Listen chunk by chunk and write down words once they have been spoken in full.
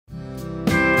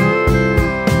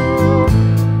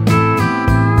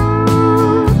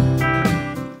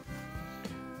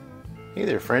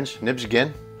friends, Nibs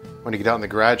again. I'm going to get out in the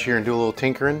garage here and do a little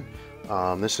tinkering.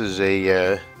 This is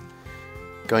a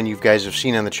gun you guys have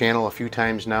seen on the channel a few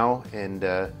times now, and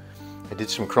I did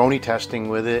some crony testing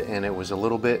with it and it was a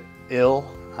little bit ill.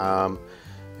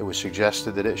 It was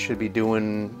suggested that it should be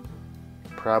doing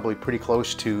probably pretty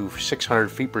close to 600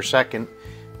 feet per second,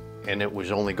 and it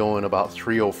was only going about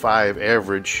 305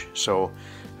 average, so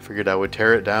I figured I would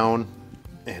tear it down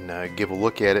and give a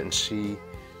look at it and see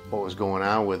what was going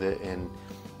on with it. And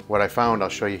what I found I'll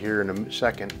show you here in a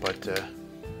second. But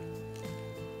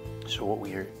so what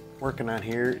we are working on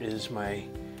here is my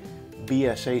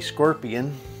BSA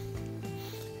Scorpion,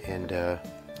 and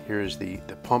here's the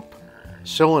pump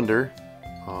cylinder,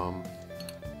 or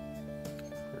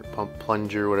pump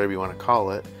plunger, whatever you want to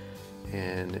call it,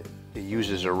 and it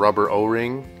uses a rubber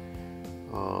O-ring,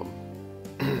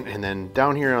 and then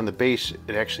down here on the base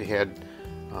it actually had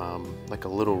like a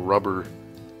little rubber,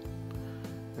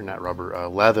 or not rubber,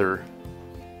 leather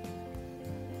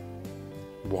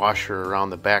washer around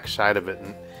the back side of it,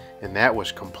 and that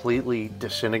was completely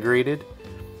disintegrated,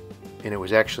 and it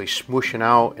was actually smooshing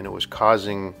out, and it was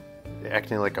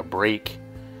acting like a brake,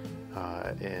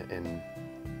 and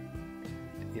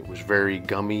it was very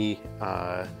gummy,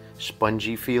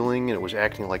 spongy feeling, and it was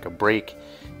acting like a brake.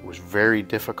 It was very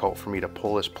difficult for me to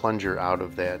pull this plunger out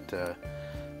of that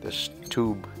this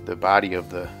tube, the body of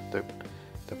the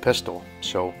pistol.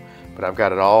 So, but I've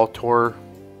got it all tore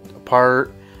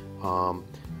apart, and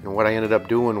what I ended up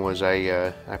doing was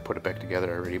I put it back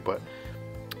together already, but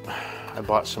I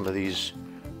bought some of these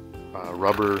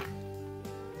rubber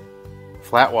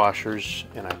flat washers,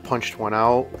 and I punched one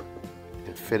out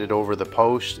and fit it over the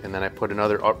post, and then I put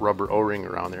another rubber O-ring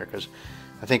around there, because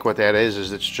I think what that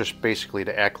is it's just basically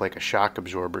to act like a shock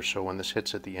absorber, so when this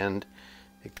hits at the end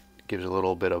it gives a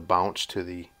little bit of bounce to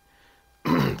the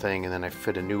thing. And then I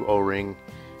fit a new O-ring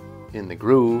in the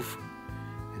groove,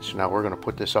 and so now we're going to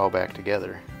put this all back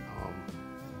together.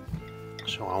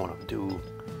 So I want to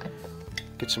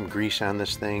get some grease on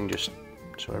this thing, just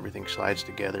so everything slides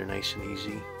together nice and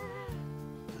easy.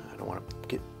 I don't want to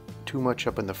get too much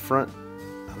up in the front,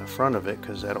 on the front of it,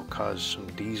 because that'll cause some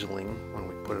dieseling when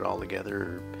we put it all together,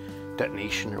 or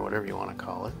detonation, or whatever you want to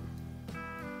call it.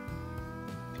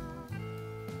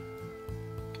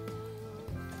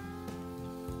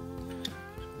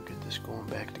 So get this going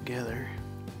back together.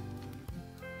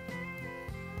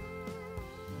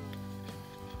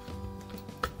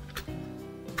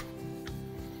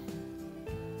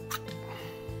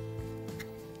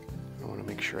 I want to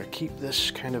make sure I keep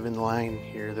this kind of in line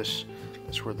here. That's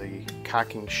where the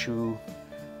cocking shoe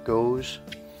goes.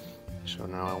 So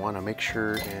now I want to make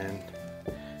sure and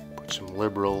put some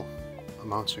liberal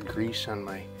amounts of grease on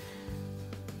my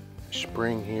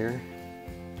spring here,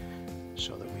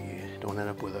 so that we don't end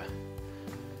up with a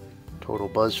total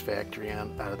buzz factory out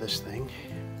of this thing.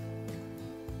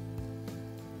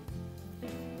 I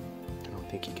don't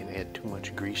think you can add too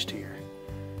much grease to your...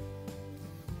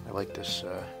 I like this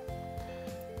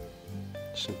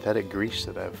synthetic grease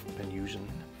that I've been using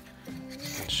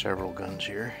on several guns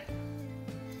here.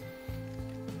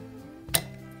 Get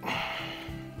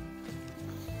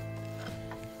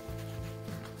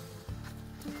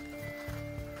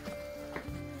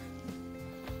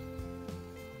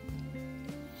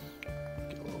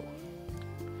a little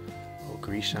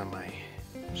grease on my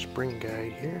spring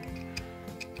guide here.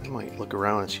 I might look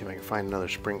around and see if I can find another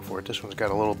spring for it. This one's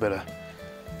got a little bit of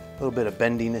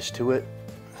bendiness to it.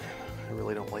 I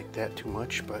really don't like that too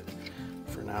much, but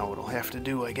for now it'll have to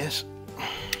do, I guess.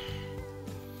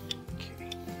 Okay.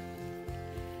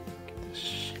 Get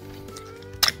this.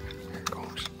 There it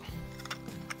goes.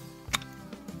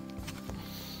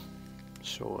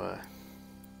 So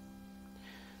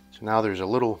now there's a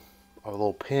little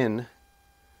pin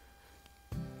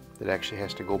that actually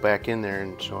has to go back in there,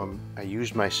 and so I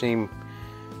used my same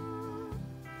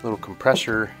little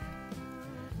compressor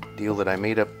deal that I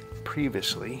made up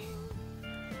previously.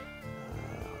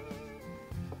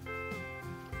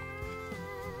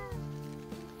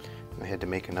 I had to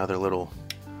make another little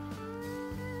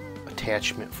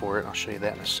attachment for it. I'll show you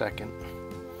that in a second.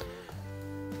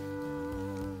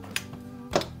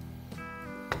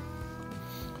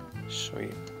 So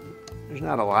there's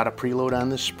not a lot of preload on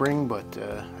this spring, but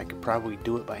I could probably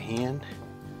do it by hand.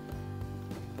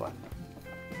 But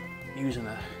using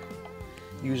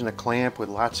a clamp with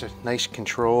lots of nice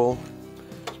control.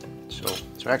 So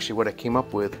actually what I came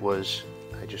up with was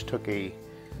I just took a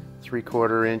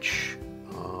 3/4 inch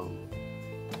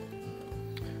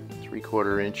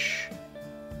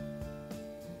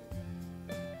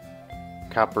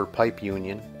copper pipe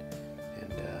union,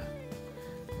 and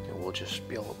we'll just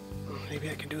be able to Maybe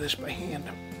I can do this by hand.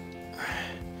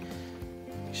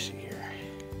 Let me see here.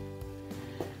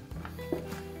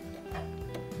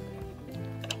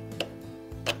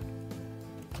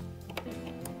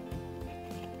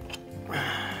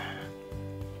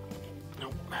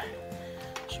 Nope.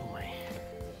 So my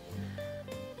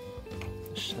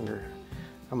center,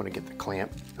 I'm gonna get the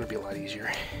clamp. It'll be a lot easier.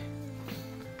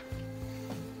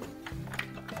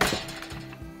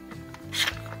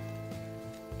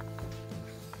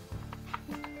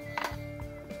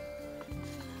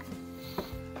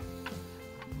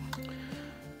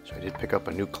 I did pick up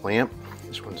a new clamp.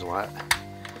 This one's a lot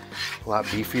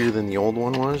beefier than the old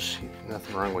one was.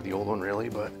 Nothing wrong with the old one really,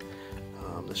 but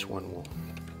this one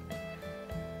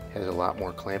has a lot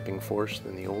more clamping force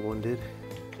than the old one did.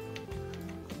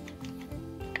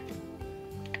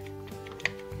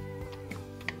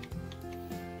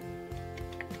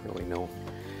 Really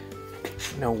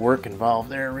no work involved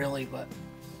there really, but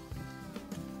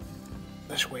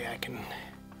this way I can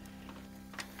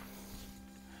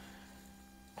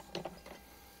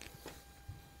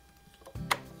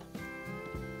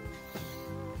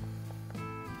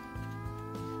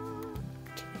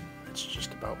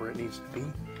about where it needs to be.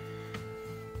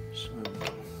 So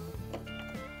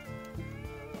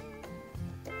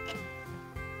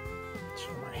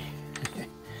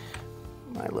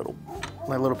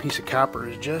my little piece of copper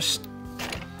is just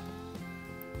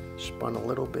spun a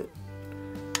little bit.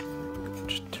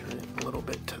 Just turn it a little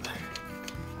bit to the.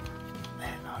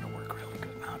 That ought to work really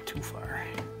good. Not too far.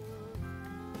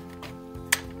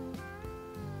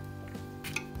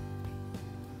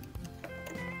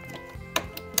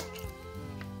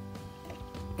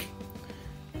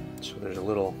 So there's a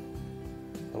little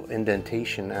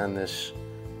indentation on this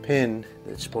pin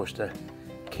that's supposed to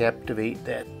captivate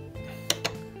that.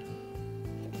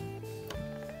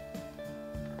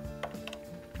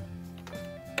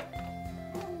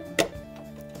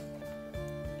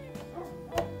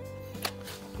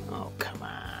 Oh, come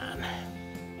on.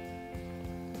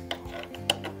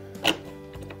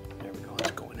 There we go,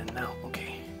 it's going in now.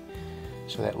 Okay.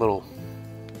 So that little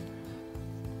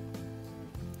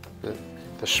the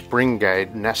spring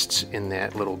guide nests in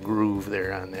that little groove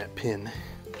there on that pin.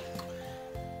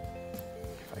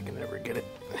 If I can ever get it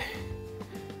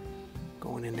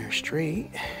going in there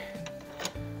straight.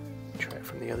 Try it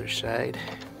from the other side.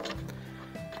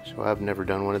 So I've never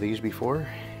done one of these before.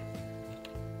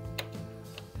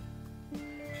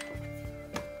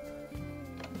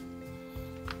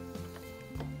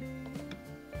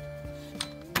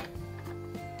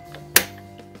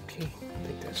 Okay, I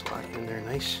think that's locked in there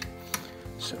nice.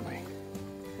 Set my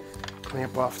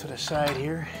clamp off to the side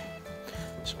here.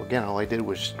 So again, all I did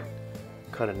was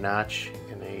cut a notch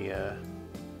in a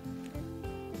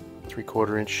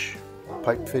 3/4 inch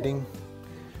pipe fitting.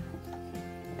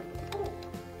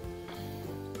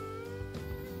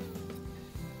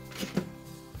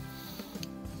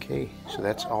 Okay, so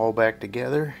that's all back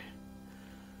together.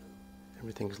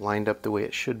 Everything's lined up the way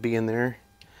it should be in there.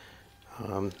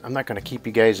 I'm not going to keep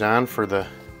you guys on for the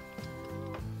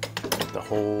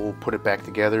whole put it back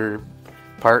together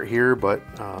part here, but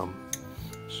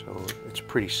so it's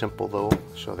pretty simple though.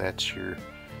 So that's your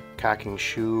cocking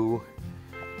shoe.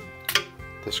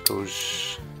 This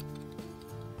goes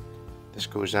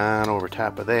on over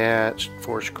top of that,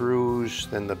 4 screws,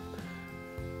 then the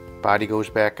body goes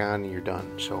back on and you're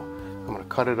done. So I'm going to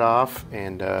cut it off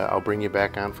and I'll bring you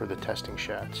back on for the testing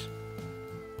shots.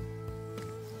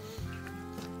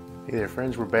 Hey there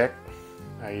friends, we're back.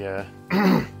 I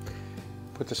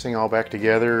put this thing all back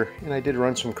together and I did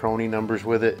run some crony numbers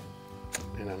with it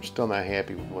and I'm still not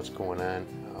happy with what's going on.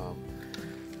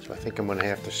 So I think I'm going to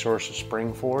have to source a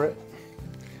spring for it.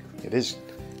 It is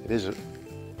I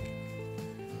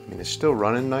mean, it's still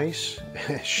running nice.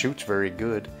 It shoots very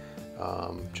good.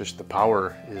 Just the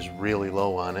power is really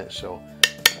low on it, so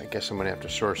I guess I'm going to have to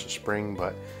source a spring.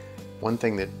 But one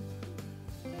thing that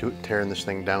tearing this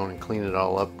thing down and cleaning it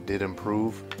all up did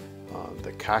improve.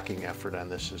 The cocking effort on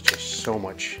this is just so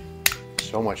much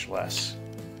less.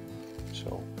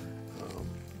 So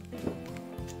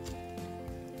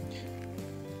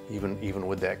even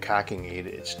with that cocking aid,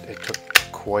 it took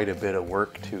quite a bit of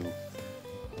work to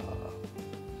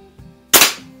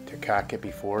cock it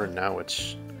before, and now I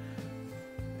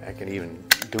can even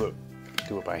do it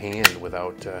by hand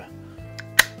without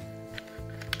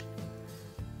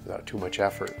too much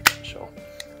effort. So,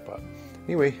 but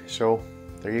anyway, so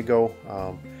there you go.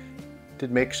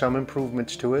 Did make some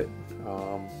improvements to it,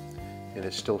 and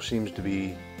it still seems to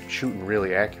be shooting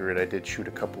really accurate. I did shoot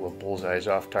a couple of bullseyes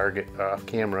off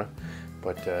camera,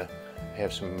 but I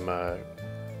have some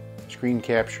screen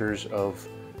captures of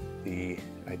the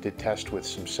I did test with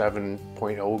some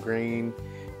 7.0 grain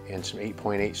and some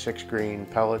 8.86 grain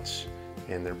pellets,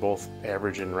 and they're both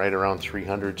averaging right around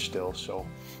 300 still. So,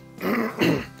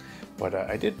 but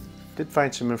I did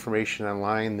find some information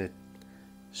online that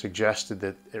suggested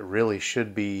that it really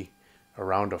should be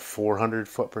around a 400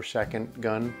 foot per second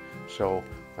gun. So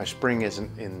my spring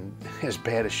isn't in as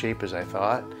bad a shape as I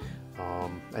thought.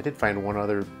 I did find one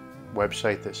other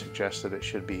website that suggested it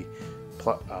should be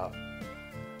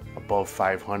above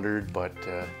 500, but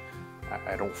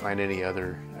I don't find any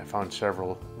other. I found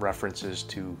several references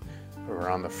to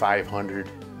around the 500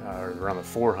 or around the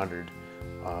 400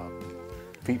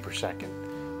 feet per second.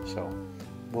 So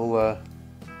we'll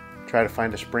try to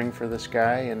find a spring for this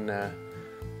guy, and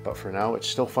but for now it's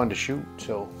still fun to shoot.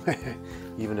 So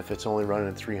even if it's only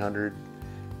running 300,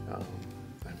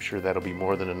 I'm sure that'll be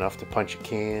more than enough to punch a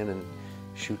can and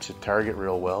shoots a target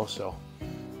real well. So,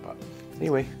 but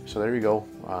anyway, so there you go.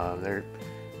 There,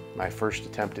 my first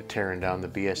attempt at tearing down the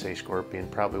BSA Scorpion.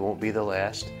 Probably won't be the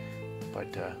last,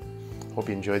 but hope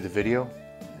you enjoyed the video,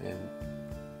 and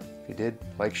if you did,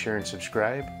 like, share, and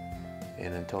subscribe.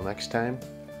 And until next time,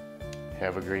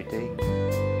 have a great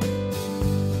day.